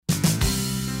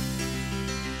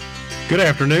Good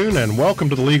afternoon and welcome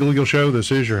to the Legal Eagle Show.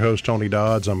 This is your host, Tony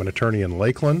Dodds. I'm an attorney in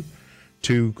Lakeland.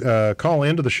 To call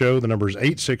into the show, the number is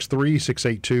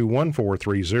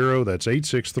 863-682-1430. That's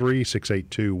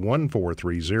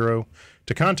 863-682-1430.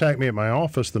 To contact me at my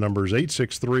office, the number is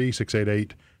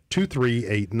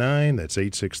 863-688-2389. That's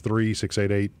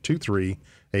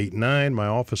 863-688-2389. My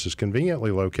office is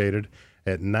conveniently located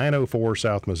at 904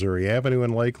 South Missouri Avenue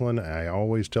in Lakeland. I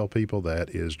always tell people that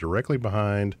is directly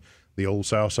behind the old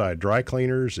Southside Dry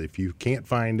Cleaners. If you can't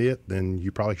find it, then you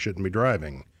probably shouldn't be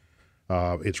driving.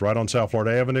 It's right on South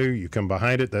Florida Avenue. You come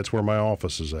behind it, that's where my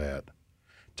office is at.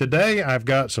 Today, I've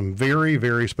got some very,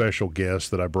 very special guests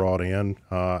that I brought in.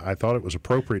 I thought it was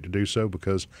appropriate to do so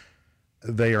because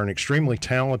they are an extremely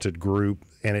talented group,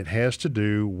 and it has to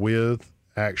do with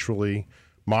actually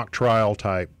mock trial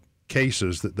type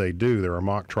cases that they do. They're a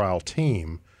mock trial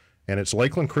team, and it's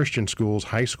Lakeland Christian School's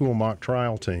high school mock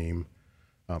trial team.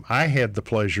 I had the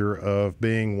pleasure of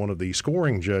being one of the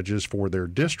scoring judges for their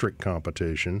district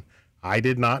competition. I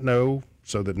did not know,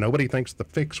 so that nobody thinks the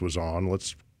fix was on.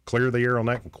 Let's clear the air on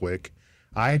that one quick.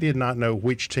 I did not know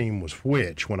which team was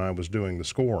which when I was doing the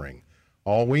scoring.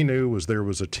 All we knew was there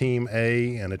was a Team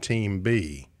A and a Team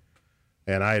B.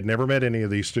 And I had never met any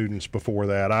of these students before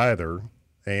that either.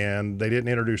 And they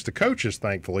didn't introduce the coaches,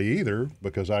 thankfully, either,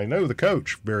 because I know the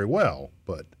coach very well.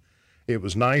 But it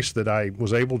was nice that I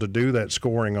was able to do that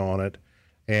scoring on it.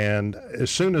 And as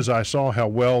soon as I saw how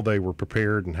well they were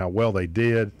prepared and how well they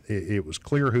did, it was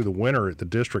clear who the winner at the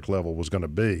district level was going to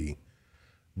be.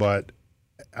 But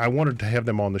I wanted to have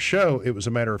them on the show. It was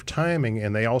a matter of timing,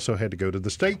 and they also had to go to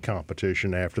the state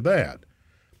competition after that.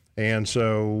 And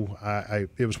so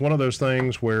it was one of those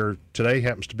things where today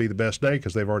happens to be the best day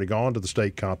because they've already gone to the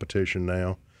state competition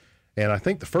now. And I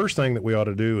think the first thing that we ought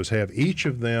to do is have each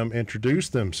of them introduce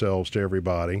themselves to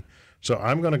everybody. So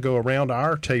I'm going to go around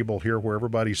our table here where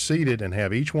everybody's seated and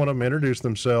have each one of them introduce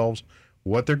themselves,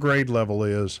 what their grade level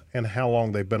is, and how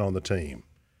long they've been on the team.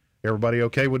 Everybody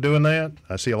okay with doing that?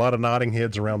 I see a lot of nodding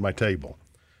heads around my table.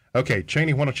 Okay,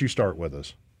 Cheney, why don't you start with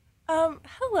us?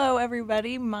 Hello,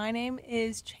 everybody. My name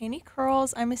is Cheney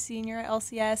Curls. I'm a senior at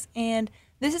LCS, and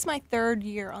this is my third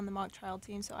year on the mock trial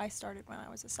team, so I started when I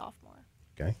was a sophomore.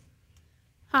 Okay.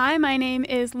 Hi, my name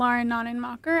is Lauren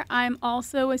Nonnenmacher. I'm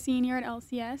also a senior at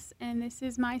LCS, and this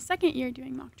is my second year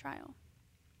doing mock trial.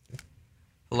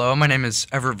 Hello, my name is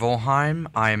Everett Volheim.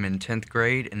 I am in 10th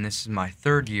grade, and this is my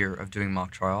third year of doing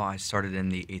mock trial. I started in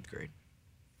the 8th grade.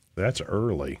 That's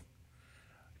early.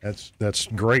 That's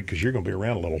great because you're going to be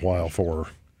around a little while for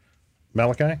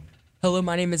Malachi. Hello,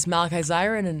 my name is Malachi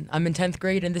Zyron, and I'm in 10th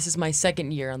grade, and this is my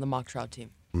second year on the mock trial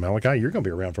team. Malachi, you're going to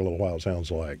be around for a little while, it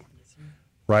sounds like.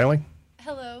 Riley?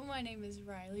 Hello, my name is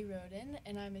Riley Roden,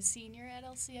 and I'm a senior at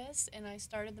LCS, and I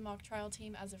started the mock trial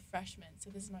team as a freshman, so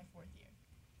this is my fourth year.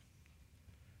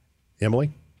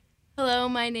 Emily? Hello,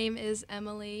 my name is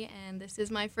Emily, and this is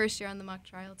my first year on the mock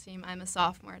trial team. I'm a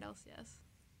sophomore at LCS.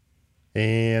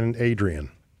 And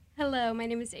Adrian? Hello, my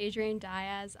name is Adrian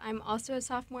Diaz. I'm also a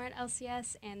sophomore at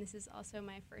LCS, and this is also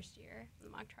my first year on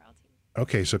the mock trial team.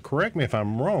 Okay, so correct me if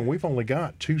I'm wrong. We've only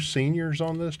got 2 seniors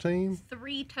on this team?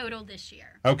 3 total this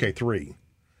year. Okay, 3.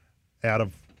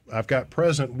 I've got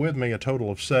present with me a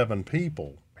total of 7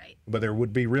 people. Right. But there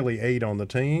would be really 8 on the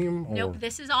team? Or... Nope,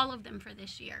 this is all of them for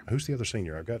this year. Who's the other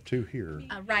senior? I've got 2 here.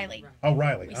 Riley. Oh,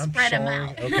 Riley. We I'm spread sorry. them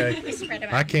out. Okay. We spread them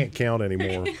out. I can't count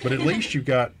anymore. But at least you've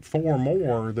got 4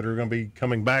 more that are going to be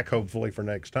coming back hopefully for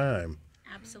next time.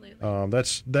 Absolutely.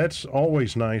 That's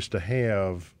always nice to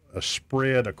have a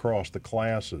spread across the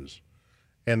classes.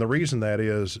 And the reason that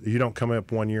is you don't come up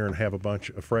one year and have a bunch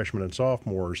of freshmen and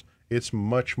sophomores. It's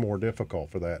much more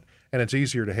difficult for that. And it's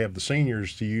easier to have the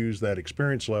seniors to use that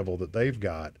experience level that they've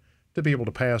got to be able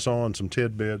to pass on some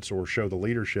tidbits or show the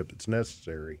leadership that's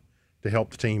necessary to help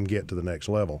the team get to the next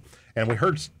level. And we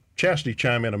heard Chastity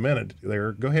chime in a minute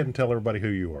there. Go ahead and tell everybody who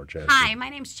you are, Chastity. Hi, my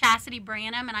name's Chastity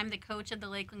Branham, and I'm the coach of the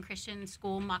Lakeland Christian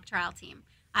School mock trial team.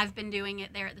 I've been doing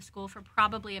it there at the school for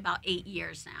probably about 8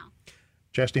 years now.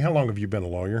 Chastity, how long have you been a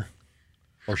lawyer?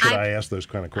 Or should I ask those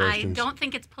kind of questions? I don't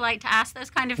think it's polite to ask those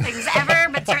kind of things ever,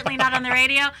 but certainly not on the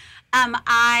radio.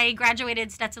 I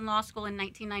graduated Stetson Law School in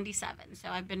 1997, so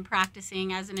I've been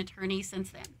practicing as an attorney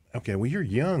since then. Okay, well, you're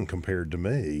young compared to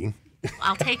me.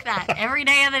 I'll take that every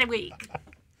day of the week.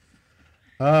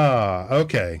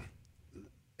 Okay.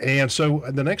 And so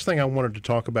the next thing I wanted to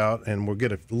talk about, and we'll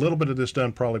get a little bit of this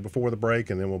done probably before the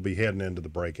break, and then we'll be heading into the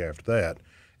break after that,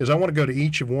 is I want to go to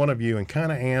each of one of you and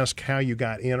kind of ask how you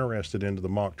got interested into the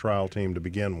mock trial team to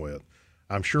begin with.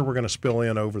 I'm sure we're going to spill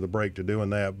in over the break to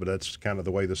doing that, but that's kind of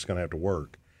the way this is going to have to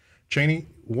work. Cheney,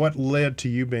 what led to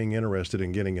you being interested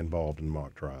in getting involved in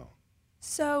mock trial?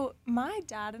 So my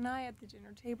dad and I at the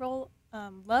dinner table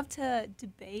love to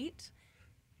debate,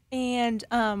 and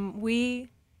we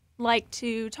like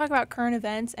to talk about current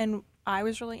events. And I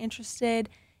was really interested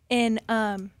in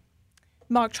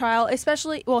mock trial,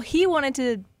 especially. Well, he wanted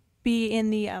to be in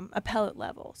the appellate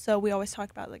level, so we always talk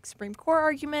about like Supreme Court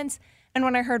arguments. And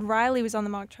when I heard Riley was on the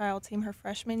mock trial team her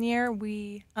freshman year,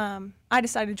 I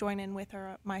decided to join in with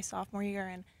her my sophomore year,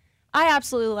 and I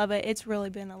absolutely love it. It's really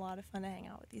been a lot of fun to hang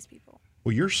out with these people.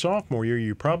 Well, your sophomore year,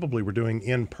 you probably were doing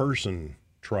in-person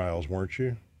trials, weren't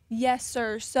you? Yes,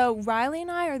 sir. So Riley and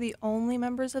I are the only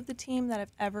members of the team that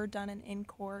have ever done an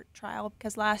in-court trial,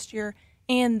 because last year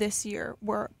and this year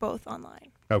were both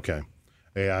online. Okay.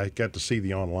 Yeah, I got to see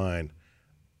the online.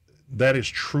 That is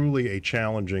truly a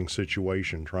challenging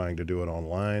situation trying to do it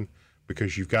online,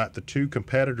 because you've got the two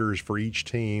competitors for each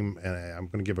team, and I'm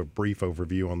going to give a brief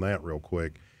overview on that real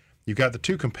quick. You've got the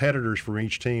two competitors for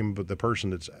each team, but the person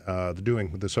that's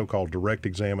doing the so-called direct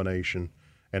examination,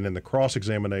 and then the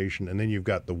cross-examination, and then you've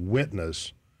got the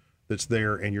witness that's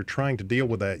there, and you're trying to deal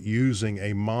with that using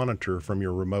a monitor from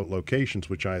your remote locations,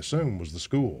 which I assume was the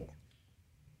school.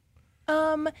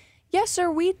 Yes,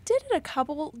 sir. We did it a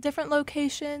couple different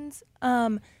locations.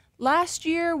 Last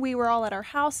year, we were all at our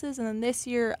houses, and then this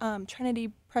year,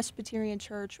 Trinity Presbyterian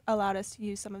Church allowed us to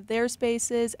use some of their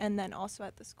spaces, and then also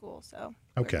at the school. So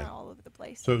okay, we're all over the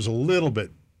place. So it was a little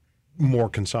bit more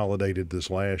consolidated this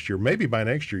last year. Maybe by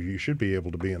next year, you should be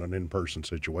able to be in an in-person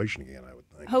situation again, I would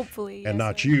think. Hopefully, and yes,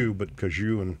 not sir. you, but because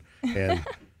you and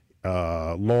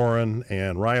Lauren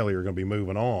and Riley are going to be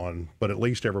moving on, but at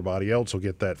least everybody else will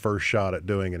get that first shot at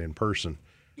doing it in person.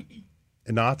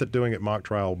 And not that doing it mock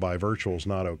trial by virtual is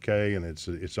not okay, and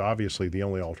it's obviously the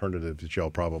only alternative that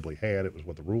y'all probably had. It was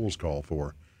what the rules call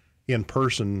for. In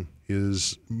person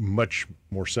is much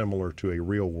more similar to a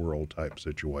real world type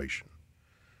situation.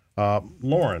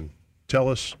 Lauren, tell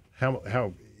us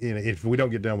how if we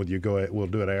don't get done with you, go ahead. We'll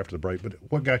do it after the break. But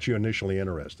what got you initially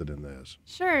interested in this?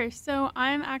 Sure. So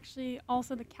I'm actually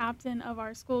also the captain of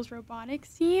our school's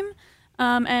robotics team.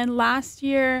 And last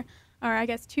year, or I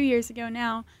guess 2 years ago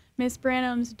now, Miss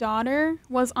Branham's daughter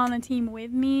was on the team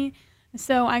with me.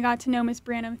 So I got to know Miss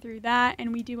Branham through that,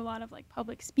 and we do a lot of like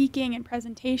public speaking and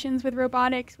presentations with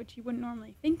robotics, which you wouldn't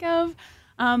normally think of.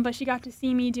 But she got to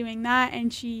see me doing that,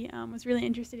 and she was really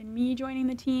interested in me joining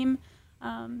the team.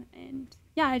 And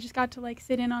yeah, I just got to like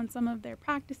sit in on some of their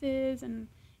practices and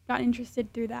got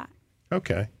interested through that.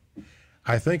 Okay.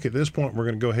 I think at this point we're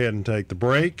going to go ahead and take the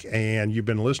break, and you've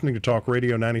been listening to Talk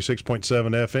Radio 96.7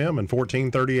 FM and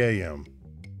 1430 AM.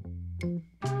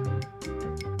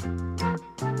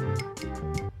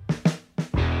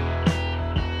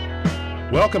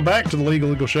 Welcome back to the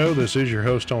Legal Eagle Show. This is your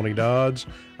host, Tony Dodds.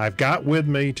 I've got with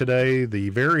me today the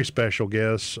very special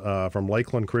guests from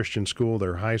Lakeland Christian School,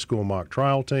 their high school mock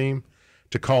trial team.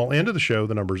 To call into the show,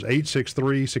 the number is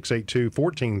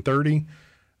 863-682-1430.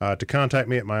 To contact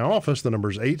me at my office, the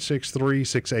number is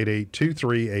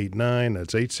 863-688-2389.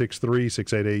 That's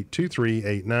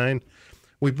 863-688-2389.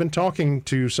 We've been talking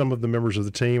to some of the members of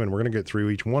the team, and we're going to get through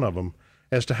each one of them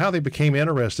as to how they became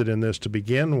interested in this to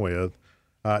begin with.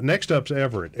 Next up's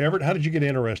Everett. Everett, how did you get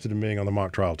interested in being on the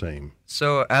mock trial team?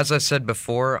 So, as I said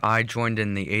before, I joined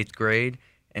in the 8th grade,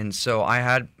 and so I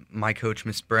had my coach,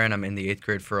 Miss Branham, in the 8th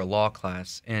grade for a law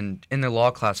class. And in the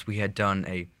law class, we had done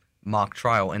a mock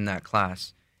trial in that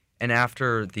class. And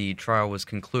after the trial was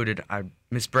concluded,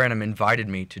 Miss Branham invited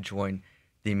me to join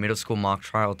the middle school mock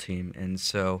trial team. And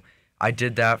so I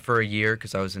did that for a year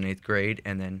because I was in 8th grade,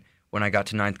 and then when I got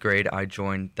to 9th grade, I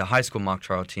joined the high school mock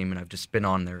trial team, and I've just been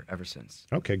on there ever since.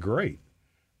 Okay, great.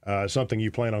 Something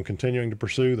you plan on continuing to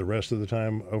pursue the rest of the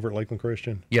time over at Lakeland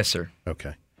Christian? Yes, sir.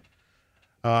 Okay.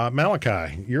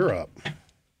 Malachi, you're up.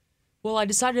 Well, I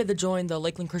decided to join the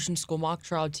Lakeland Christian School mock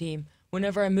trial team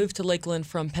whenever I moved to Lakeland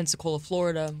from Pensacola,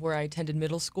 Florida, where I attended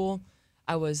middle school.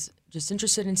 I was just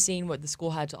interested in seeing what the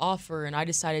school had to offer, and I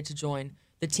decided to join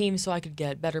the team so I could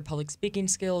get better public speaking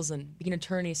skills, and being an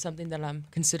attorney is something that I'm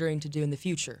considering to do in the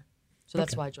future. So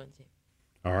that's why I joined the team.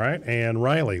 All right. And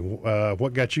Riley,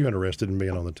 what got you interested in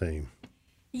being on the team?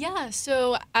 Yeah,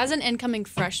 so as an incoming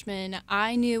freshman,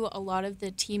 I knew a lot of the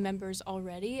team members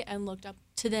already and looked up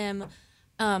to them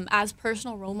as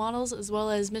personal role models, as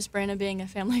well as Miss Branham being a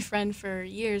family friend for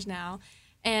years now.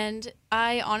 And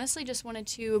I honestly just wanted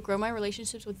to grow my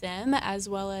relationships with them, as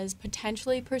well as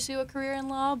potentially pursue a career in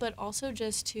law, but also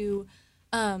just to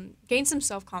gain some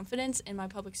self-confidence in my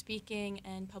public speaking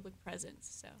and public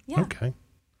presence. So, yeah. Okay.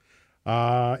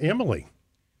 Emily.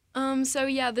 So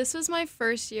yeah, this was my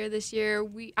first year this year.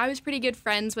 I was pretty good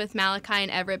friends with Malachi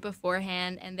and Everett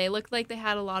beforehand, and they looked like they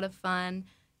had a lot of fun.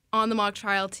 on the mock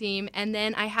trial team. And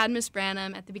then I had Miss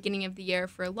Branham at the beginning of the year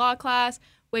for law class,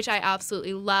 which I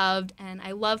absolutely loved. And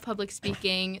I love public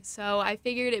speaking. So I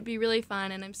figured it'd be really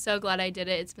fun. And I'm so glad I did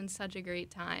it. It's been such a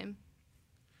great time.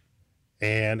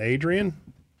 And Adrian?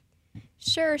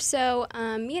 Sure. So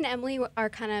me and Emily are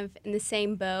kind of in the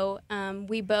same boat.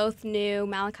 We both knew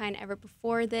Malachi and Everett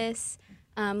before this.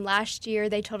 Last year,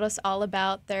 they told us all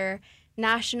about their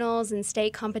nationals and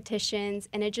state competitions,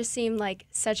 and it just seemed like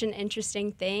such an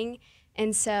interesting thing.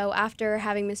 And so after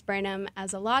having Miss Branham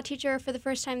as a law teacher for the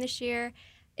first time this year,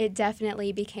 it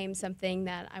definitely became something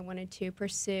that I wanted to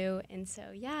pursue. And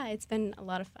so, yeah, it's been a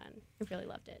lot of fun. I really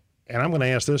loved it. And I'm going to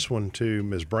ask this one to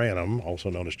Ms. Branham, also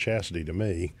known as Chastity to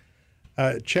me.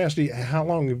 Chastity, how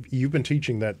long have you been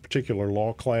teaching that particular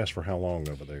law class for how long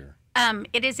over there?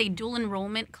 It is a dual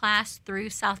enrollment class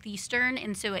through Southeastern,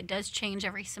 and so it does change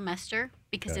every semester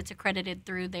because it's accredited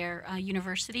through their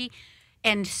university.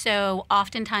 And so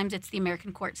oftentimes it's the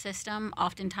American court system.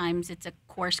 Oftentimes it's a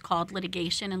course called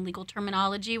litigation and legal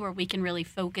terminology where we can really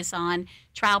focus on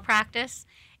trial practice.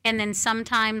 And then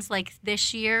sometimes, like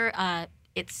this year,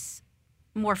 it's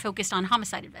more focused on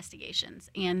homicide investigations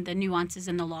and the nuances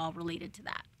in the law related to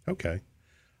that. Okay.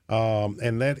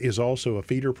 And that is also a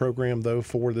feeder program, though,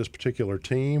 for this particular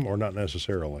team, or not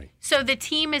necessarily? So the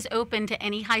team is open to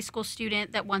any high school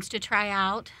student that wants to try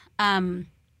out.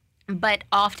 But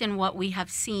often what we have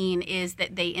seen is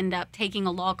that they end up taking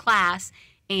a law class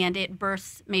and it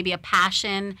births maybe a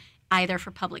passion either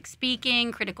for public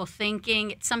speaking, critical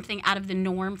thinking. It's something out of the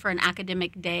norm for an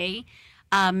academic day.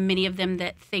 Many of them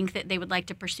that think that they would like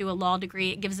to pursue a law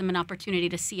degree, it gives them an opportunity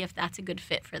to see if that's a good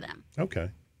fit for them.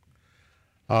 Okay.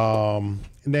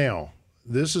 Now,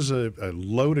 this is a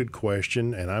loaded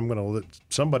question, and I'm going to let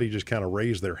somebody just kind of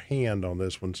raise their hand on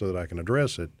this one so that I can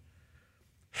address it.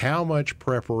 How much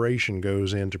preparation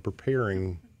goes into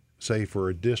preparing, say, for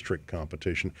a district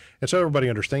competition? And so everybody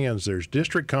understands there's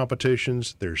district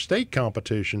competitions, there's state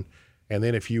competition, and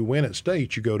then if you win at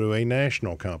state, you go to a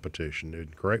national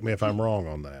competition. Correct me if I'm wrong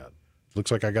on that.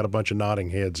 Looks like I got a bunch of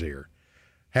nodding heads here.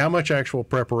 How much actual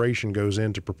preparation goes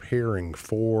into preparing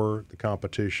for the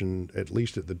competition, at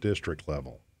least at the district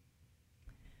level?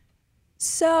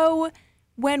 So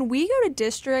when we go to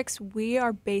districts, we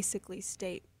are basically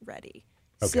state ready.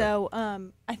 Okay. So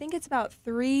I think it's about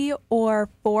 3 or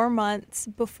 4 months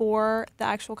before the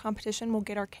actual competition we'll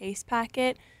get our case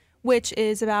packet, which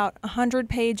is about 100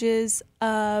 pages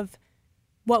of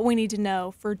what we need to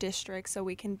know for districts so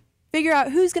we can figure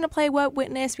out who's going to play what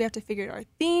witness. We have to figure out our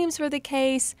themes for the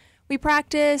case. We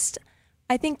practiced,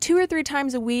 I think, 2 or 3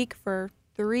 times a week for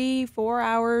 3-4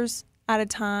 hours at a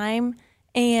time.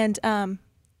 And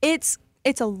it's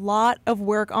a lot of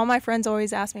work. All my friends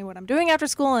always ask me what I'm doing after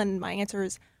school, and my answer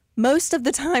is most of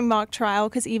the time mock trial,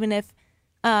 because even if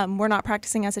we're not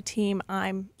practicing as a team,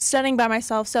 I'm studying by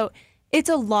myself. So it's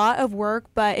a lot of work,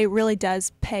 but it really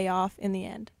does pay off in the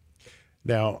end.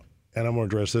 Now, and I'm going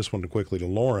to address this one quickly to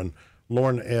Lauren.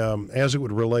 Lauren, as it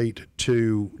would relate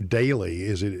to daily,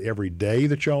 is it every day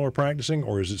that y'all are practicing,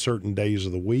 or is it certain days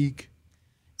of the week?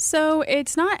 So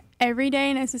it's not every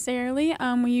day necessarily.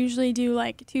 We usually do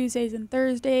like Tuesdays and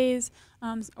Thursdays,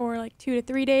 or like 2 to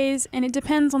 3 days, and it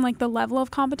depends on like the level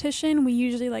of competition. We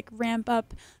usually like ramp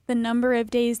up the number of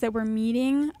days that we're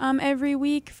meeting every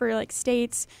week for like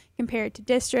states compared to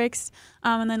districts.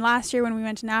 And then last year when we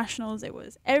went to nationals, it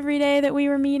was every day that we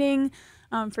were meeting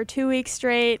for 2 weeks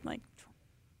straight, like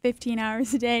 15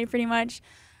 hours a day pretty much.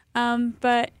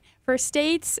 But for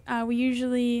states, we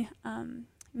usually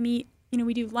meet.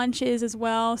 We do lunches as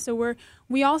well. So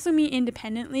we also meet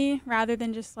independently rather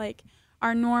than just like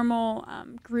our normal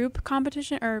group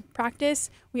competition or practice.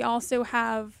 We also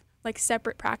have like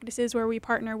separate practices where we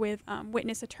partner with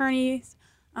witness attorneys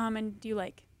and do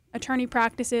like attorney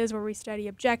practices where we study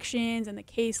objections and the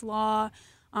case law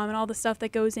and all the stuff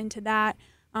that goes into that.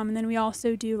 And then we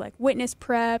also do like witness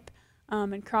prep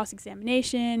and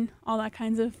cross-examination, all that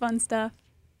kinds of fun stuff.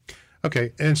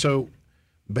 Okay, and so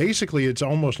basically, it's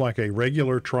almost like a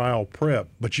regular trial prep,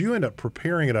 but you end up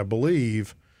preparing it, I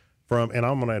believe, and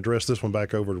I'm going to address this one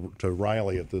back over to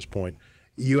Riley at this point.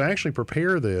 You actually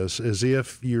prepare this as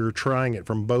if you're trying it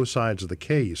from both sides of the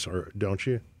case, or don't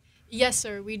you? Yes,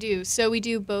 sir, we do. So we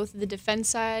do both the defense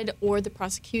side or the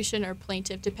prosecution or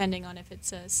plaintiff, depending on if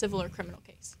it's a civil or criminal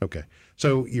case. Okay.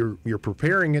 So you're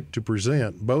preparing it to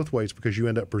present both ways because you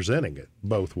end up presenting it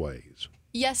both ways.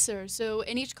 Yes, sir. So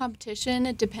in each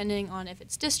competition, depending on if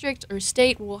it's district or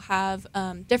state, we'll have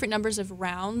different numbers of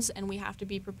rounds, and we have to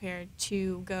be prepared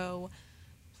to go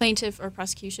plaintiff or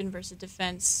prosecution versus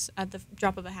defense at the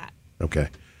drop of a hat. Okay.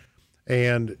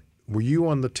 And were you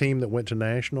on the team that went to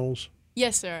nationals?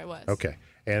 Yes, sir, I was. Okay.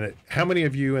 And how many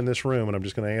of you in this room, and I'm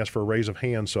just going to ask for a raise of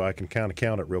hands so I can kind of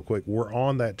count it real quick, were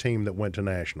on that team that went to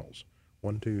nationals?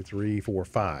 1, 2, 3, 4,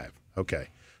 5. Okay.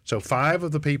 So 5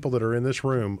 of the people that are in this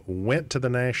room went to the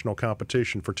national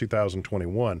competition for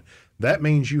 2021. That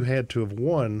means you had to have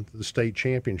won the state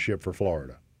championship for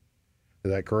Florida.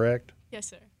 Is that correct? Yes,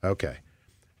 sir. Okay.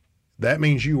 That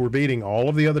means you were beating all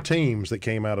of the other teams that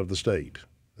came out of the state,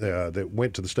 that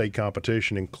went to the state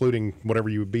competition, including whatever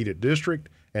you beat at district,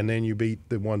 and then you beat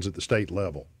the ones at the state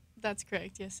level. That's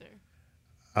correct. Yes,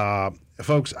 sir.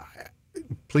 Folks,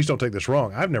 please don't take this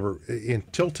wrong. I've never,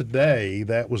 until today,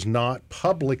 that was not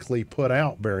publicly put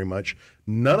out very much.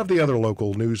 None of the other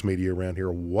local news media around here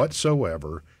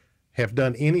whatsoever have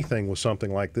done anything with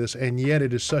something like this, and yet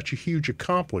it is such a huge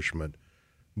accomplishment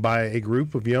by a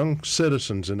group of young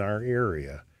citizens in our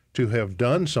area to have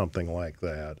done something like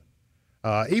that.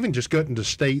 Even just getting to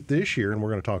state this year, and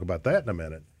we're going to talk about that in a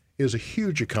minute, is a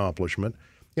huge accomplishment.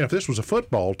 You know, if this was a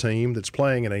football team that's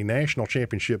playing in a national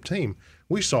championship team,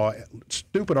 we saw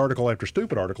stupid article after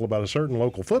stupid article about a certain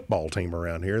local football team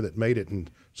around here that made it and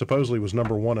supposedly was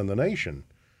number 1 in the nation.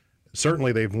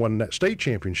 Certainly they've won state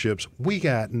championships. We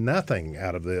got nothing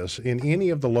out of this in any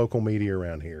of the local media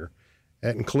around here.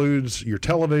 That includes your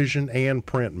television and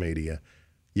print media.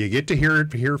 You get to hear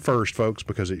it here first, folks,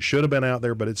 because it should have been out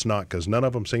there, but it's not, because none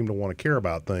of them seem to want to care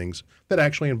about things that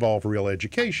actually involve real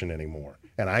education anymore.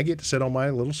 And I get to sit on my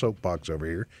little soapbox over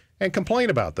here and complain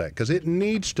about that, because it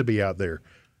needs to be out there.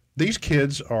 These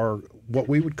kids are what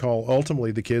we would call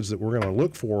ultimately the kids that we're going to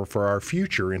look for our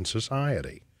future in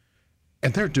society.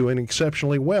 And they're doing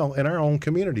exceptionally well in our own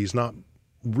communities, not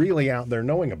really out there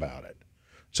knowing about it.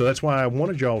 So that's why I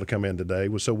wanted y'all to come in today,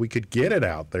 was so we could get it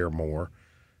out there more.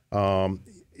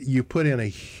 You put in a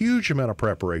huge amount of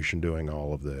preparation doing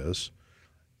all of this.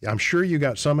 I'm sure you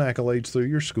got some accolades through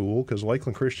your school, because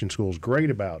Lakeland Christian School is great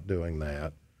about doing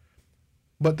that.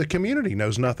 But the community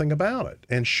knows nothing about it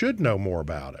and should know more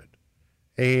about it.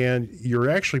 And you're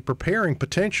actually preparing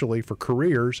potentially for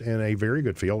careers in a very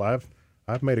good field.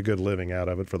 I've made a good living out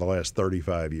of it for the last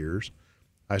 35 years.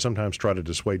 I sometimes try to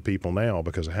dissuade people now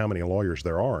because of how many lawyers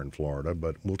there are in Florida,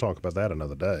 but we'll talk about that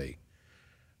another day.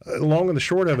 Long and the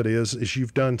short of it is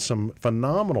you've done some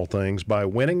phenomenal things by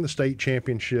winning the state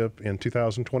championship in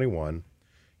 2021.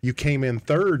 You came in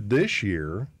 3rd this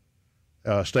year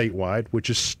statewide,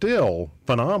 which is still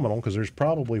phenomenal, because there's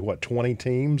probably, 20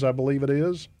 teams, I believe it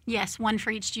is? Yes, 1 for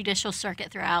each judicial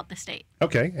circuit throughout the state.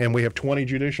 Okay, and we have 20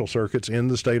 judicial circuits in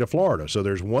the state of Florida. So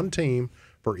there's 1 team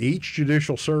for each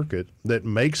judicial circuit that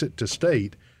makes it to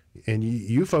state, and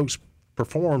you folks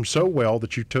performed so well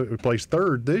that you placed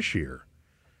 3rd this year.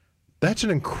 That's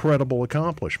an incredible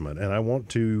accomplishment, and I want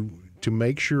to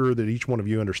make sure that each one of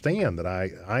you understand that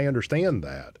I understand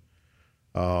that.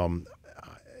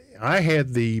 I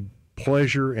had the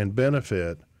pleasure and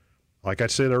benefit, like I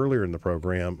said earlier in the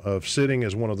program, of sitting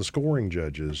as one of the scoring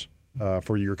judges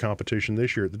for your competition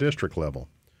this year at the district level.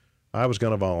 I was going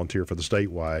to volunteer for the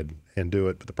statewide and do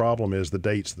it, but the problem is the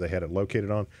dates that they had it located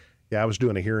on. Yeah, I was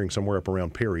doing a hearing somewhere up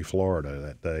around Perry, Florida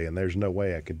that day, and there's no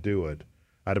way I could do it.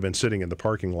 I'd have been sitting in the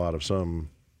parking lot of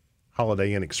some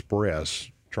Holiday Inn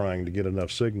Express trying to get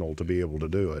enough signal to be able to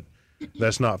do it.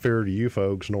 That's not fair to you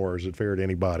folks, nor is it fair to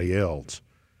anybody else.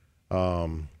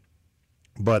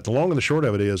 But the long and the short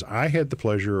of it is I had the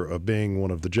pleasure of being one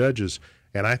of the judges,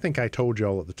 and I think I told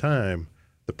y'all at the time,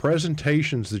 the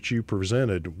presentations that you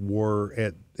presented were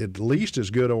at least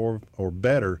as good or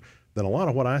better than a lot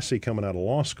of what I see coming out of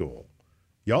law school.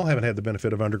 Y'all haven't had the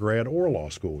benefit of undergrad or law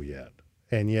school yet,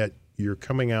 and yet you're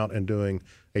coming out and doing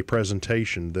a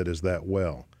presentation that is that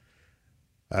well.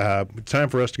 Time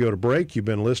for us to go to break. You've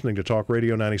been listening to Talk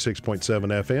Radio 96.7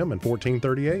 FM and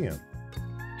 1430 AM.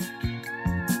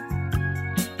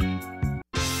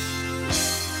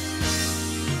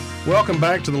 Welcome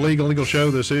back to the Legal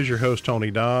Show. This is your host,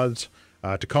 Tony Dodds.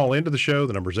 To call into the show,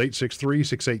 the number is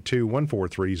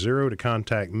 863-682-1430. To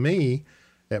contact me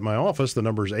at my office, the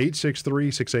number is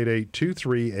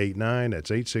 863-688-2389. That's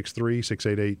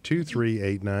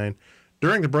 863-688-2389.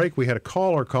 During the break, we had a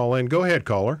caller call in. Go ahead,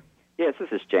 caller. Yes, this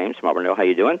is James from Auburn. How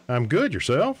you doing? I'm good.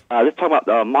 Yourself? Let's talk about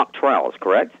the mock trials,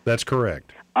 correct? That's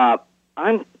correct. I'm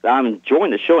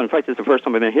enjoying the show. In fact, it's the first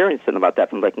time I've been hearing something about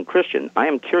that from Lakeland Christian. I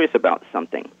am curious about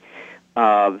something.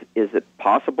 Is it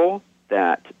possible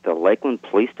that the Lakeland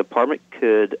Police Department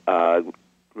could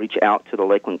reach out to the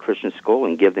Lakeland Christian School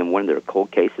and give them one of their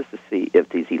cold cases to see if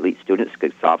these elite students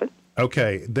could solve it?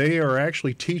 Okay. They are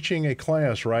actually teaching a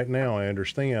class right now, I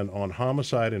understand, on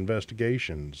homicide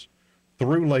investigations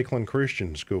through Lakeland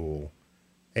Christian School.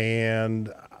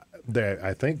 And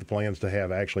I think the plan is to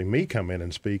have actually me come in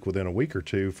and speak within a week or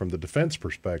two from the defense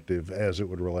perspective as it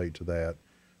would relate to that.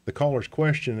 The caller's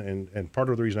question, and part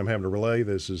of the reason I'm having to relay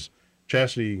this is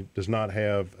Chastity does not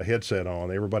have a headset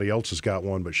on. Everybody else has got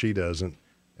one, but she doesn't.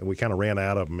 And we kind of ran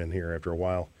out of them in here after a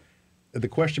while. The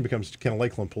question becomes, can a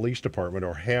Lakeland Police Department,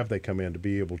 or have they come in to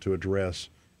be able to address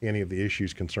any of the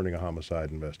issues concerning a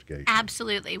homicide investigation?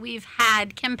 Absolutely. We've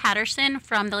had Kim Patterson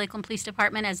from the Lakeland Police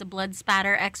Department as a blood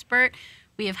spatter expert.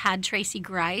 We have had Tracy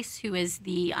Grice, who is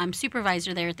the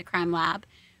supervisor there at the crime lab.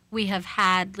 We have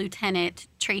had Lieutenant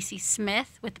Tracy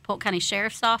Smith with the Polk County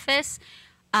Sheriff's Office.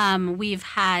 We've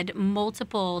had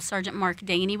multiple Sergeant Mark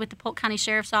Daney with the Polk County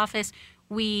Sheriff's Office.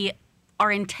 We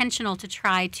are intentional to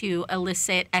try to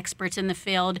elicit experts in the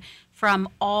field from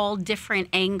all different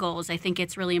angles. I think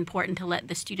it's really important to let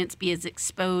the students be as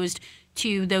exposed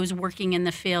to those working in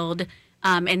the field,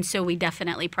 and so we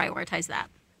definitely prioritize that.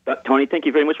 Tony, thank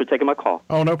you very much for taking my call.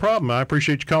 Oh, no problem. I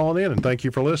appreciate you calling in, and thank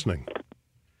you for listening.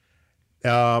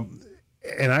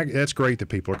 That's great that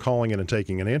people are calling in and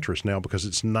taking an interest now, because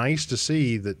it's nice to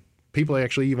see that people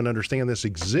actually even understand this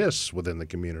exists within the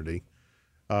community.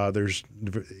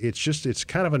 It's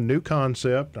kind of a new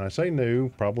concept. And I say new,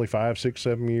 probably 5, 6,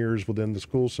 7 years within the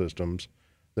school systems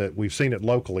that we've seen it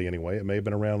locally anyway. It may have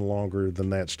been around longer than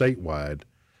that statewide.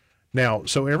 Now,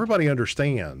 so everybody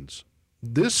understands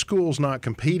this school's not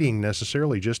competing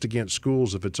necessarily just against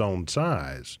schools of its own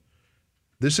size.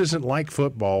 This isn't like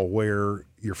football where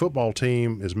your football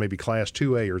team is maybe Class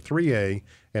 2A or 3A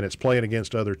and it's playing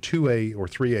against other 2A or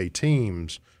 3A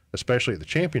teams, especially at the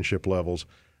championship levels.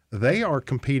 They are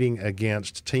competing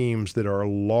against teams that are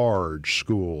large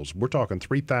schools. We're talking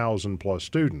 3,000 plus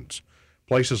students.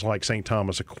 Places like St.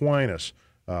 Thomas Aquinas,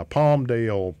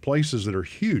 Palmdale, places that are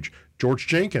huge. George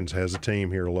Jenkins has a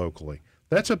team here locally.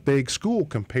 That's a big school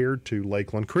compared to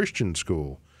Lakeland Christian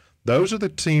School. Those are the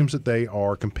teams that they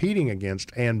are competing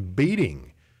against and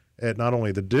beating at not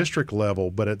only the district level,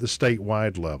 but at the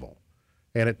statewide level.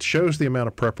 And it shows the amount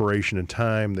of preparation and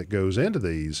time that goes into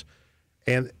these.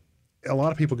 And a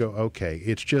lot of people go, okay,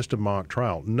 it's just a mock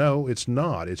trial. No, it's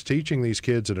not. It's teaching these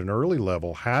kids at an early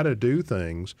level how to do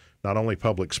things, not only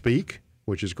public speak,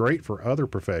 which is great for other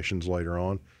professions later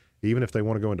on, even if they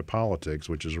want to go into politics,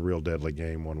 which is a real deadly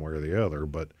game one way or the other.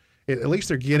 But at least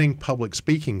they're getting public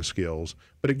speaking skills,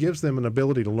 but it gives them an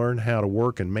ability to learn how to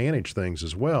work and manage things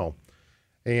as well.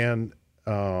 And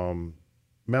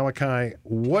Malachi,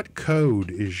 what code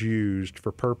is used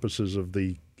for purposes of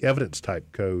the evidence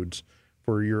type codes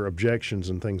for your objections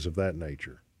and things of that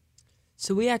nature?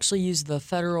 So we actually use the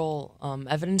federal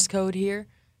evidence code here,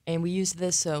 and we use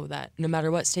this so that no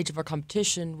matter what stage of our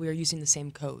competition, we are using the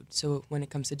same code. So when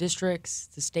it comes to districts,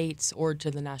 to states, or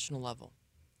to the national level.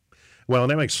 Well,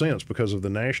 and that makes sense because of the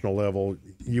national level,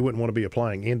 you wouldn't want to be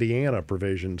applying Indiana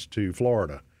provisions to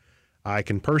Florida. I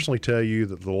can personally tell you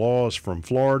that the laws from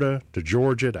Florida to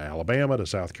Georgia to Alabama to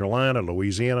South Carolina,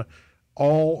 Louisiana,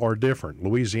 all are different.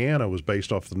 Louisiana was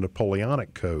based off the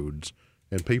Napoleonic codes,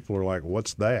 and people are like,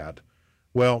 what's that?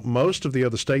 Well, most of the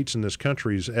other states in this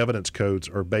country's evidence codes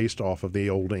are based off of the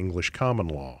Old English common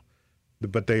law,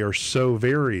 but they are so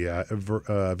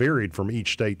varied from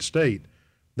each state to state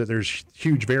that there's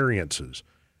huge variances.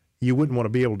 You wouldn't want to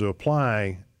be able to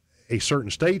apply a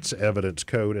certain state's evidence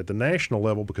code at the national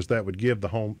level because that would give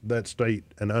that state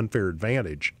an unfair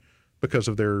advantage because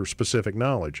of their specific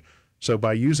knowledge. So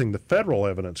by using the federal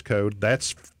evidence code,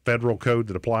 that's federal code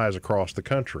that applies across the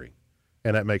country.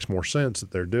 And that makes more sense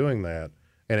that they're doing that.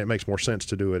 And it makes more sense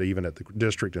to do it even at the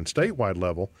district and statewide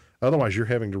level. Otherwise, you're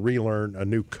having to relearn a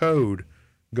new code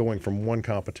going from one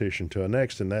competition to the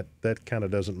next, and that kind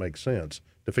of doesn't make sense.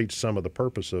 Defeats some of the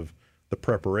purpose of the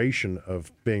preparation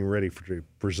of being ready to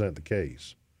present the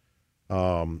case.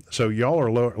 So y'all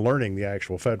are learning the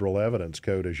actual federal evidence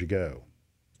code as you go.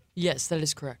 Yes, that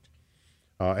is correct.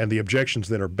 And the objections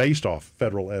then are based off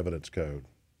federal evidence code.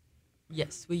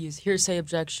 Yes, we use hearsay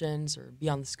objections or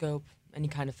beyond the scope, any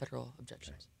kind of federal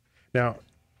objections. Now,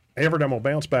 Everett, I'm going to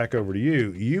bounce back over to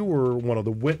you. You were one of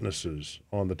the witnesses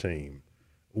on the team.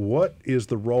 What is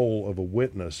the role of a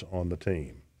witness on the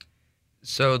team?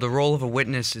 So the role of a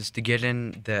witness is to get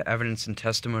in the evidence and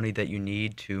testimony that you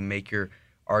need to make your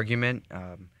argument.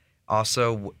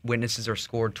 Also, witnesses are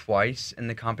scored twice in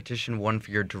the competition, one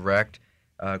for your direct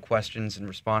questions and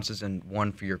responses and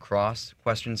one for your cross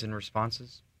questions and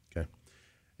responses. Okay.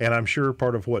 And I'm sure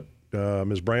part of what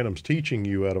Ms. Branham's teaching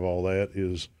you out of all that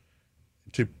is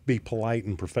to be polite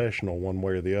and professional one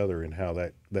way or the other in how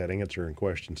that answer and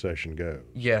question session goes.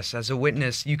 Yes, as a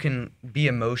witness, you can be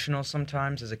emotional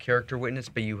sometimes as a character witness,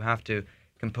 but you have to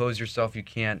compose yourself. You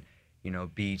can't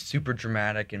be super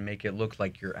dramatic and make it look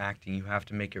like you're acting. You have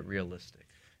to make it realistic.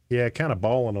 Yeah, kind of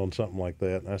bawling on something like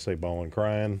that. And I say bawling,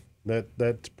 crying.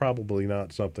 That's probably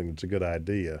not something that's a good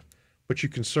idea. But you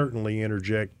can certainly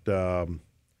interject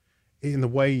in the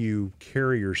way you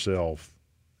carry yourself,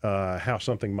 how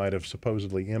something might have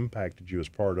supposedly impacted you as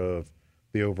part of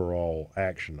the overall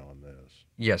action on this.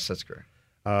 Yes, that's correct.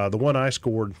 The one I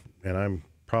scored, and I'm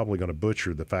probably going to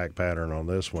butcher the fact pattern on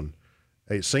this one,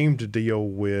 it seemed to deal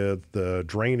with the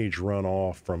drainage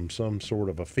runoff from some sort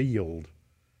of a field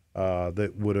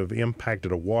that would have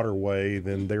impacted a waterway,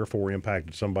 then therefore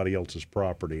impacted somebody else's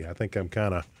property. I think I'm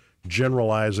kind of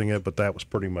generalizing it, but that was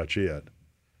pretty much it.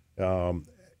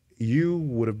 You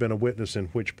would have been a witness in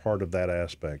which part of that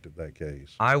aspect of that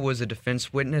case? I was a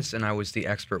defense witness, and I was the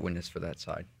expert witness for that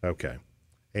side. Okay.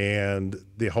 And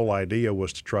the whole idea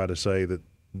was to try to say that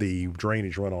the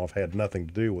drainage runoff had nothing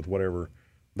to do with whatever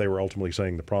they were ultimately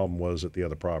saying the problem was at the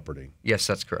other property. Yes,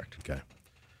 that's correct. Okay.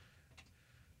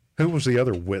 Who was the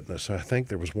other witness? I think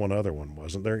there was one other one,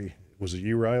 wasn't there? Was it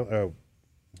you, Riley?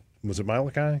 Was it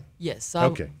Malachi? Yes.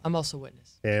 Okay. I'm also a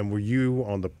witness. And were you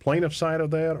on the plaintiff side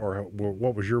of that, or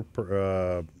what was your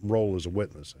role as a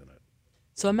witness in it?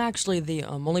 So I'm actually the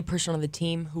only person on the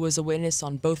team who was a witness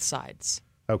on both sides.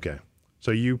 Okay.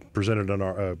 So you presented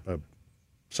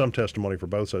some testimony for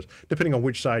both sides, depending on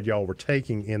which side y'all were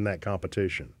taking in that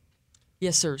competition.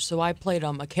 Yes, sir. So I played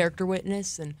a character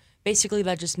witness, and basically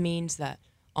that just means that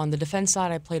on the defense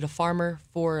side, I played a farmer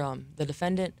for the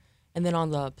defendant, and then on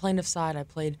the plaintiff side, I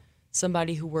played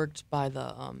somebody who worked by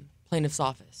the plaintiff's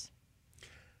office.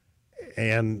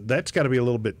 And that's got to be a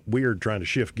little bit weird trying to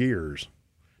shift gears.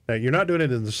 Now, you're not doing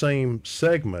it in the same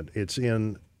segment. It's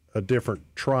in a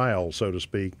different trial, so to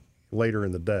speak, later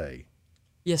in the day.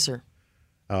 Yes, sir.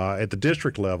 At the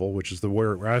district level, which is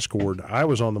where I scored, I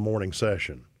was on the morning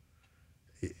session.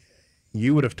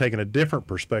 You would have taken a different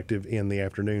perspective in the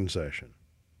afternoon session.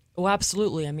 Oh,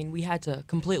 absolutely. I mean, we had to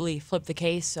completely flip the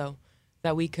case so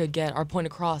that we could get our point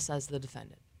across as the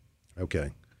defendant.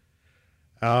 Okay.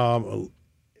 I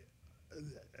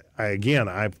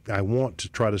want to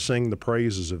try to sing the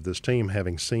praises of this team,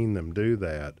 having seen them do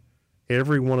that.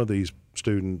 Every one of these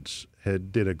students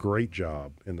did a great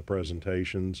job in the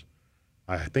presentations.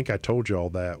 I think I told you all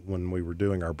that when we were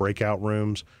doing our breakout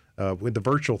rooms. With the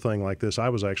virtual thing like this, I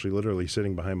was actually literally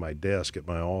sitting behind my desk at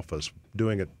my office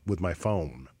doing it with my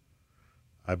phone.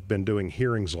 I've been doing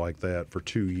hearings like that for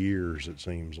 2 years, it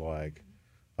seems like.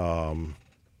 I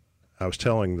was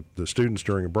telling the students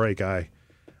during a break, I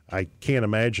can't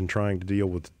imagine trying to deal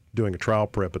with doing a trial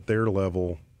prep at their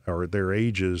level or at their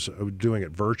ages, doing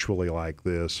it virtually like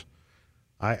this.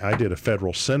 I did a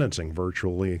federal sentencing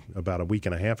virtually about a week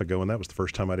and a half ago, and that was the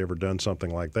first time I'd ever done something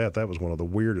like that. That was one of the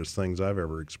weirdest things I've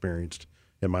ever experienced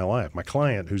in my life. My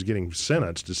client who's getting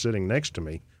sentenced is sitting next to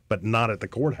me, but not at the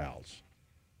courthouse.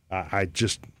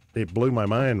 It blew my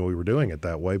mind when we were doing it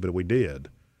that way, but we did.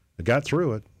 I got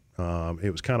through it.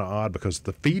 It was kind of odd because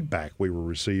the feedback we were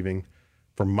receiving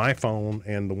from my phone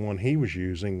and the one he was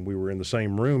using, we were in the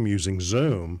same room using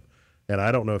Zoom. And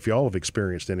I don't know if y'all have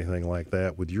experienced anything like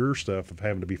that with your stuff of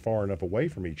having to be far enough away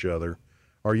from each other.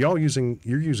 You're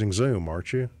using Zoom,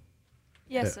 aren't you?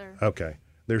 Yes, sir. Okay.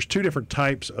 There's two different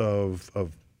types of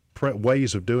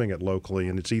ways of doing it locally,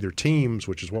 and it's either Teams,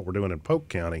 which is what we're doing in Polk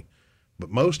County, but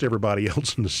most everybody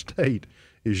else in the state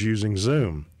is using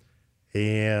Zoom.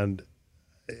 And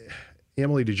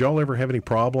Emily, did y'all ever have any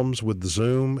problems with the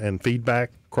Zoom and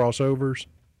feedback crossovers?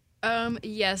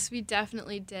 Yes, we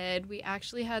definitely did. We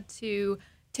actually had to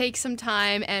take some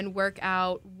time and work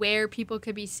out where people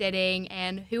could be sitting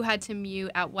and who had to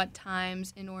mute at what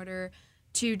times in order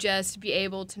to just be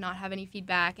able to not have any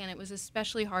feedback. And it was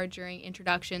especially hard during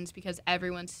introductions because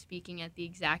everyone's speaking at the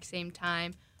exact same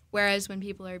time. Whereas when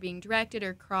people are being directed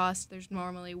or crossed, there's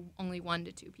normally only 1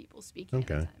 to 2 people speaking at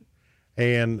a time.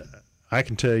 And I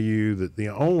can tell you that the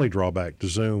only drawback to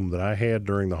Zoom that I had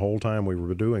during the whole time we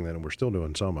were doing that, and we're still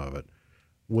doing some of it,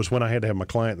 was when I had to have my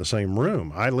client in the same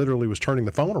room. I literally was turning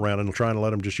the phone around and trying to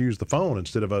let them just use the phone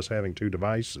instead of us having 2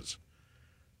 devices.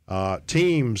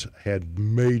 Teams had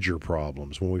major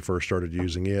problems when we first started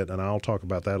using it, and I'll talk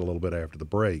about that a little bit after the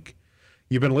break.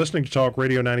 You've been listening to Talk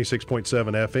Radio 96.7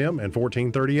 FM and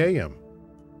 1430 AM.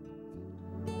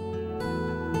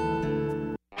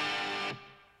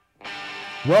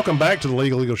 Welcome back to the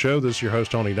Legal Eagle Show. This is your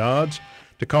host, Tony Dodds.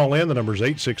 To call in, the number is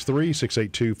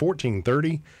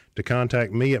 863-682-1430. To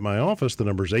contact me at my office, the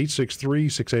number is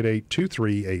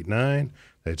 863-688-2389.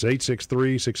 That's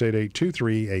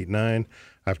 863-688-2389.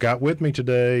 I've got with me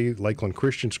today Lakeland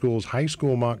Christian School's high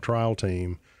school mock trial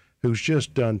team, who's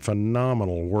just done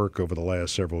phenomenal work over the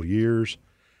last several years.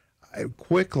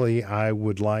 quickly, I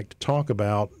would like to talk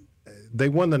about, they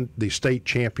won the state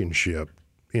championship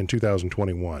in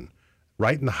 2021,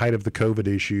 right in the height of the COVID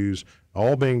issues,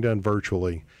 all being done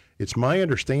virtually. It's my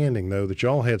understanding, though, that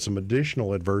y'all had some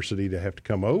additional adversity to have to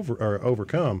come over or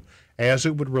overcome as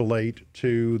it would relate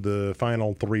to the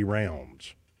final 3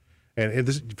 rounds. And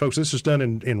this, folks, this is done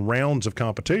in rounds of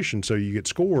competition, so you get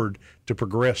scored to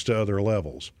progress to other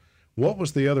levels. What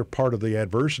was the other part of the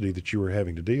adversity that you were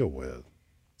having to deal with?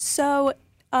 So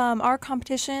our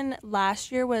competition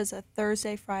last year was a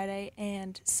Thursday, Friday,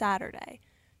 and Saturday.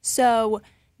 So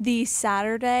the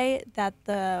Saturday that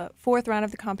the 4th round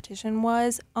of the competition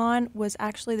was on was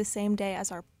actually the same day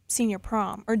as our senior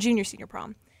prom, or junior senior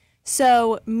prom.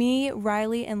 So me,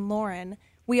 Riley, and Lauren,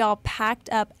 we all packed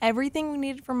up everything we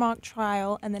needed for mock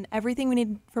trial and then everything we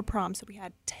needed for prom. So we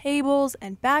had tables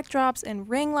and backdrops and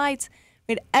ring lights.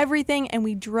 We had everything, and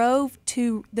we drove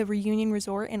to the Reunion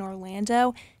Resort in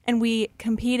Orlando, and we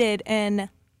competed in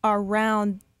our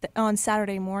round on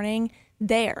Saturday morning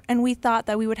there. And we thought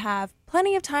that we would have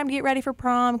plenty of time to get ready for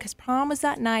prom because prom was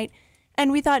that night.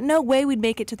 And we thought no way we'd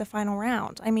make it to the final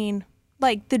round. I mean,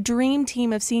 like the dream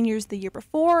team of seniors the year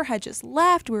before had just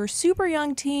left. We were a super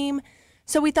young team.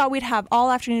 So we thought we'd have all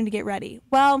afternoon to get ready.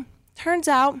 Well, turns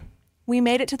out we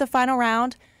made it to the final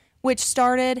round, which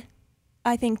started,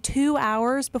 I think, 2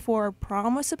 hours before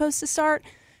prom was supposed to start.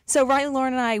 So Riley,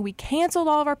 Lauren, and I, we canceled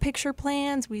all of our picture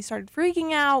plans. We started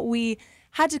freaking out. We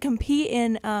had to compete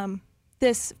in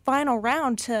this final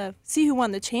round to see who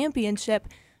won the championship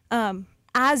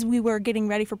as we were getting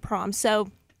ready for prom. So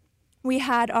we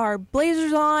had our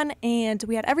blazers on and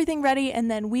we had everything ready, and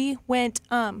then we went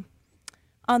on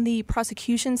the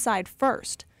prosecution side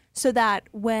first so that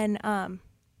when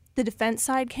the defense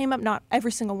side came up, not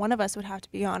every single one of us would have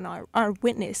to be on. Our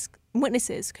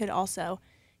witnesses could also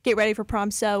get ready for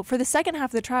prom. So for the second half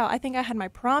of the trial, I think I had my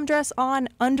prom dress on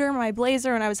under my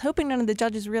blazer, and I was hoping none of the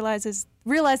judges realized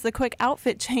the quick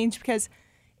outfit change because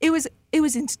it was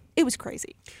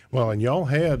crazy. Well, and y'all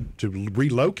had to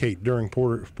relocate during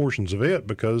portions of it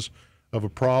because of a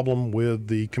problem with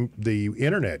the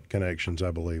internet connections,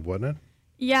 I believe, wasn't it?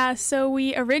 Yeah, so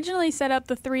we originally set up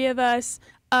the 3 of us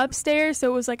upstairs,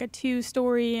 so it was like a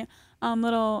 2-story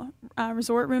little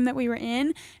resort room that we were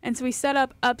in. And so we set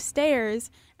up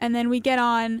upstairs, and then we get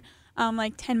on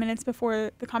like 10 minutes before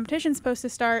the competition's supposed to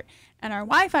start, and our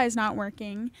Wi-Fi is not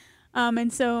working.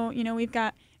 And so, we've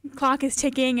got clock is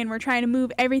ticking, and we're trying to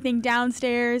move everything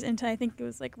downstairs into, I think it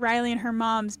was like Riley and her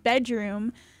mom's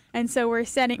bedroom. And so we're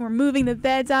moving the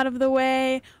beds out of the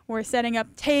way, we're setting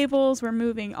up tables, we're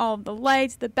moving all of the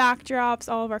lights, the backdrops,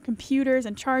 all of our computers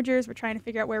and chargers. We're trying to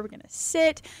figure out where we're going to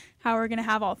sit, how we're going to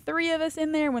have all 3 of us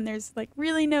in there when there's like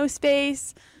really no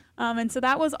space. And so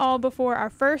that was all before our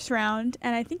first round.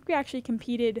 And I think we actually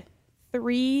competed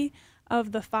 3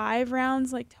 of the 5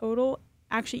 rounds, like total,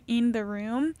 actually in the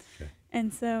room. Okay.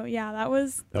 And so, yeah, that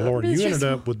was Now, Lauren, really you stressful.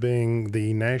 ended up with being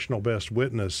the national best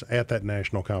witness at that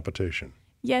national competition.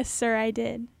 Yes, sir, I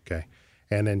did. Okay.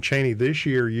 And then, Cheney, this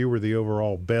year you were the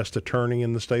overall best attorney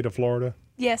in the state of Florida?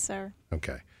 Yes, sir.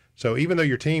 Okay. So even though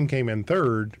your team came in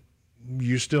third,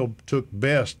 you still took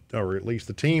best, or at least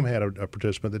the team had a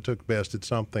participant that took best at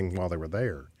something while they were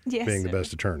there, Yes, being sir. the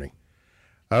best attorney.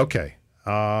 Okay.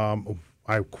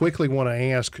 I quickly want to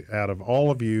ask, out of all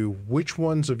of you, which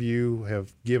ones of you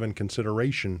have given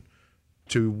consideration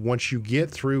to, once you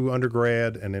get through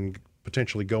undergrad and then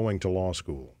potentially going to law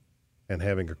school and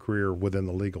having a career within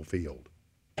the legal field?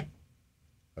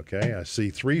 Okay, I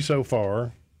see 3 so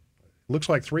far. Looks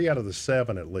like 3 out of the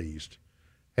 7 at least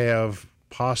have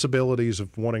possibilities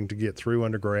of wanting to get through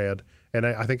undergrad. And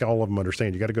I think all of them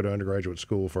understand you got to go to undergraduate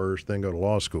school first, then go to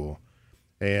law school.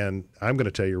 And I'm going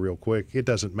to tell you real quick, it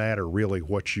doesn't matter really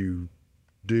what you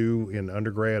do in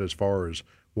undergrad as far as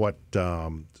what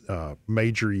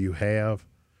major you have.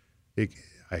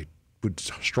 I would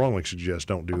strongly suggest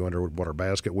don't do underwater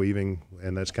basket weaving,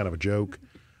 and that's kind of a joke.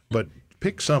 But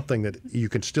pick something that you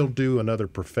can still do another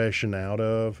profession out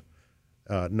of,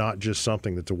 not just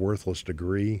something that's a worthless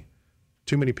degree.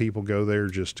 Too many people go there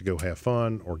just to go have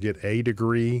fun or get a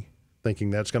degree thinking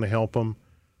that's going to help them.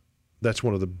 That's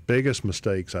one of the biggest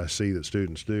mistakes I see that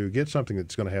students do. Get something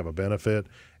that's going to have a benefit.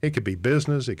 It could be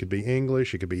business, it could be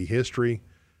English, it could be history.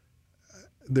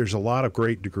 There's a lot of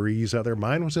great degrees out there.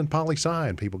 Mine was in poli-sci,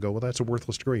 and people go, well, that's a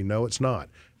worthless degree. No, it's not.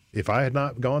 If I had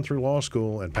not gone through law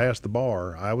school and passed the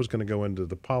bar, I was going to go into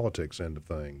the politics end of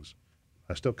things.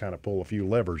 I still kind of pull a few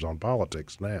levers on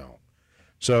politics now.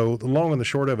 So the long and the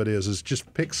short of it is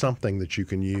just pick something that you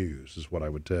can use, is what I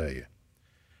would tell you.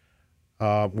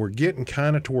 We're getting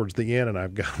kind of towards the end, and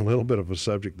I've got a little bit of a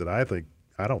subject that I think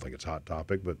I don't think it's a hot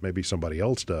topic, but maybe somebody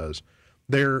else does.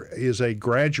 There is a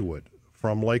graduate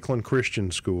from Lakeland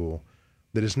Christian School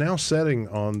that is now sitting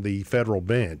on the federal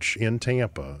bench in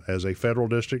Tampa as a federal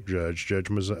district judge, Judge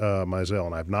Mizell,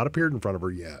 and I've not appeared in front of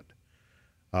her yet.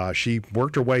 She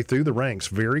worked her way through the ranks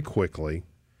very quickly,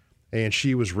 and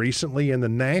she was recently in the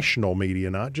national media,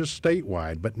 not just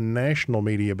statewide, but national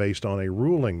media based on a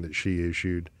ruling that she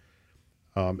issued.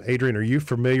 Adrian, are you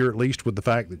familiar at least with the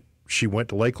fact that she went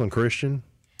to Lakeland Christian?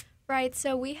 Right.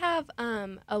 So we have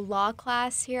a law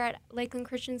class here at Lakeland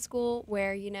Christian School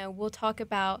where, we'll talk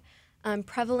about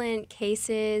prevalent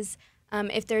cases,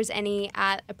 if there's any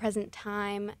at a present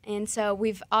time. And so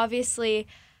we've obviously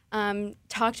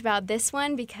talked about this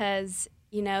one because,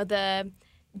 the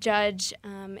judge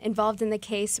involved in the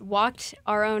case walked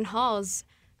our own halls,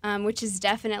 which is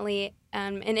definitely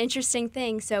an interesting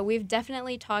thing. So we've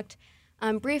definitely talked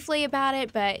briefly about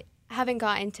it, but haven't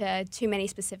got into too many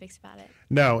specifics about it.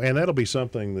 No, and that'll be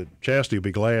something that Chastity will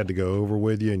be glad to go over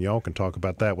with you, and y'all can talk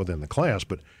about that within the class.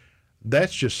 But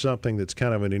that's just something that's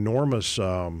kind of an enormous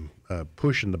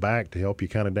push in the back to help you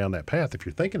kind of down that path if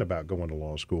you're thinking about going to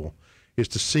law school, is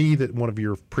to see that one of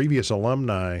your previous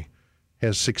alumni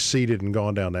has succeeded and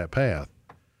gone down that path.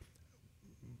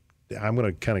 I'm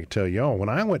going to kind of tell y'all, when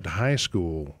I went to high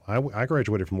school, I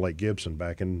graduated from Lake Gibson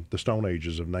back in the Stone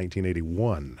Ages of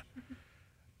 1981.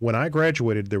 When I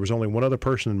graduated, there was only one other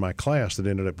person in my class that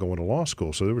ended up going to law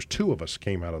school. So there was two of us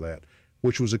came out of that,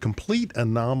 which was a complete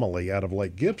anomaly out of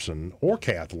Lake Gibson or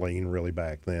Kathleen really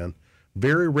back then.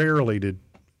 Very rarely did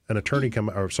an attorney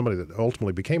come, or somebody that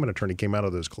ultimately became an attorney came out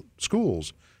of those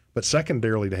schools. But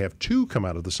secondarily, to have two come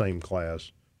out of the same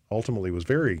class ultimately was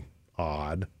very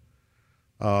odd.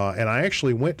 And I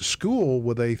actually went to school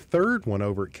with a third one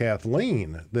over at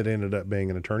Kathleen that ended up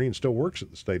being an attorney and still works at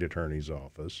the state attorney's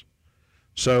office.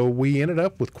 So we ended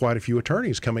up with quite a few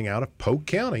attorneys coming out of Polk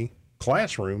County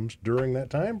classrooms during that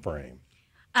time frame.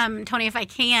 Tony, if I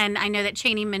can, I know that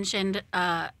Cheney mentioned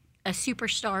a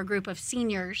superstar group of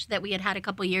seniors that we had a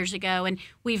couple years ago, and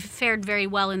we've fared very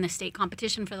well in the state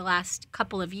competition for the last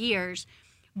couple of years.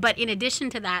 But in addition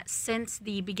to that, since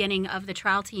the beginning of the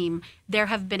trial team, there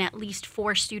have been at least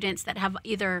 4 students that have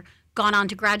either gone on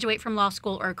to graduate from law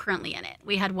school or are currently in it.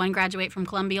 We had one graduate from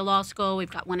Columbia Law School.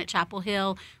 We've got one at Chapel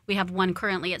Hill. We have one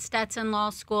currently at Stetson Law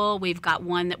School. We've got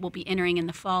one that will be entering in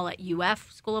the fall at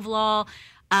UF School of Law.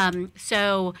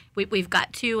 So we've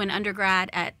got 2 in undergrad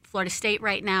at Florida State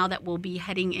right now that will be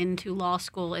heading into law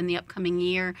school in the upcoming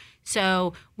year.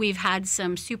 So we've had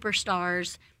some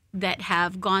superstars that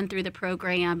have gone through the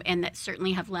program and that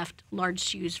certainly have left large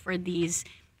shoes for these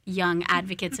young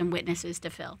advocates and witnesses to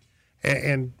fill.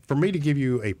 And for me to give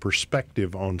you a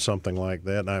perspective on something like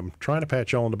that, and I'm trying to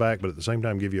pat you all on the back, but at the same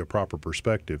time give you a proper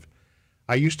perspective,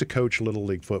 I used to coach Little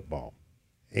League football.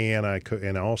 And I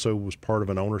also was part of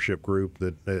an ownership group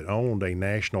that owned a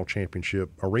national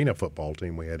championship arena football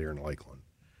team we had here in Lakeland.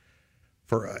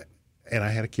 And I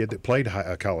had a kid that played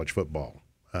college football.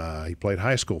 He played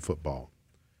high school football.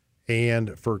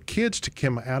 And for kids to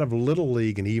come out of Little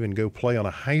League and even go play on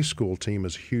a high school team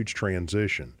is a huge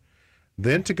transition.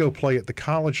 Then to go play at the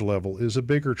college level is a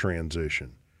bigger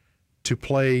transition. To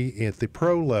play at the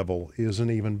pro level is an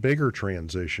even bigger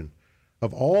transition.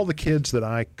 Of all the kids that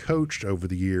I coached over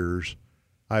the years,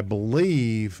 I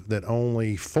believe that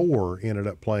only 4 ended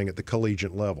up playing at the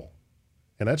collegiate level.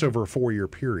 And that's over a 4-year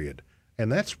period.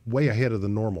 And that's way ahead of the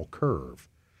normal curve.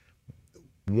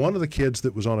 One of the kids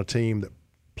that was on a team that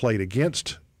played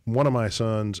against one of my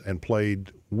sons and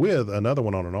played with another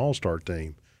one on an all-star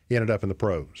team, he ended up in the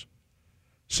pros.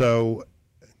 So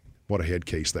what a head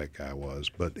case that guy was.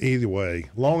 But either way,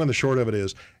 long and the short of it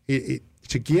is,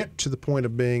 to get to the point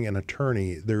of being an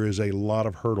attorney, there is a lot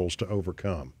of hurdles to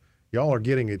overcome. Y'all are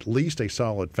getting at least a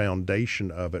solid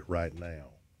foundation of it right now.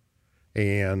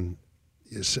 And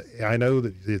I know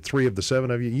that the 3 of the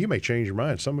 7 of you, you may change your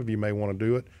mind. Some of you may want to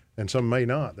do it, and some may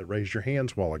not that raised your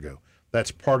hands a while ago.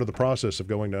 That's part of the process of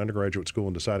going to undergraduate school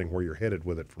and deciding where you're headed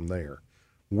with it from there.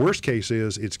 Worst case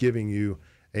is it's giving you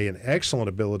an excellent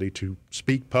ability to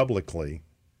speak publicly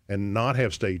and not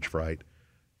have stage fright.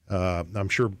 I'm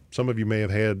sure some of you may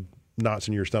have had knots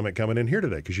in your stomach coming in here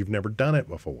today because you've never done it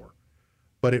before.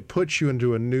 But it puts you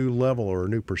into a new level or a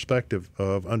new perspective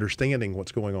of understanding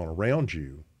what's going on around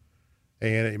you,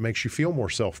 and it makes you feel more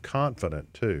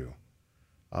self-confident too.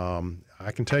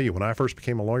 I can tell you, when I first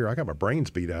became a lawyer, I got my brains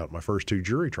beat out my first 2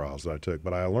 jury trials that I took,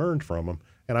 but I learned from them,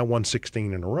 and I won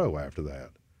 16 in a row after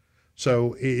that.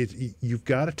 So you've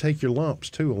got to take your lumps,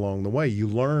 too, along the way. You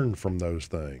learn from those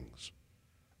things.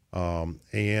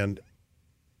 And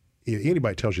if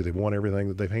anybody tells you they've won everything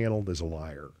that they've handled is a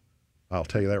liar. I'll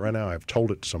tell you that right now. I've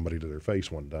told it to somebody to their face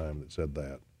one time that said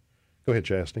that. Go ahead,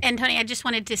 Chastity. And Tony, I just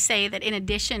wanted to say that in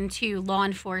addition to law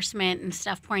enforcement and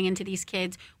stuff pouring into these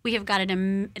kids, we have got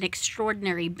an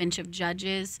extraordinary bench of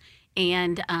judges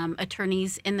and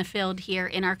attorneys in the field here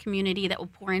in our community that will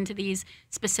pour into these.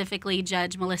 Specifically,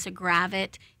 Judge Melissa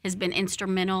Gravitt has been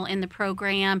instrumental in the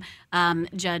program.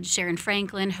 Judge Sharon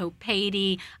Franklin, Hope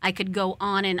Patey. I could go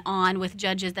on and on with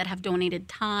judges that have donated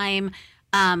time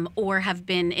or have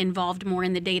been involved more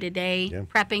in the day-to-day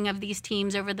prepping of these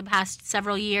teams over the past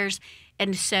several years.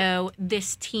 And so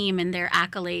this team and their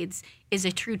accolades is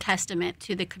a true testament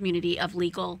to the community of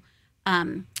legal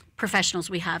professionals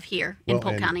we have here in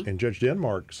Polk County. And Judge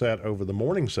Denmark sat over the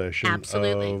morning session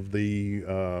Absolutely. of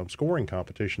the scoring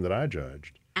competition that I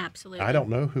judged. Absolutely. I don't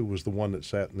know who was the one that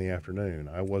sat in the afternoon.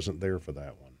 I wasn't there for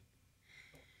that one.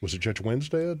 Was it Judge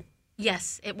Winstead?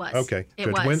 Yes, it was. Okay.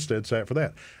 Judge Winstead sat for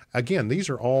that. Again, these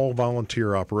are all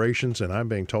volunteer operations, and I'm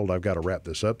being told I've got to wrap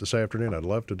this up this afternoon. I'd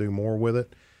love to do more with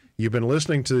it. You've been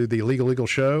listening to the Legal Eagle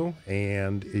Show,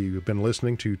 and you've been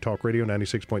listening to Talk Radio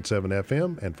 96.7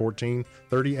 FM and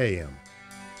 1430 AM.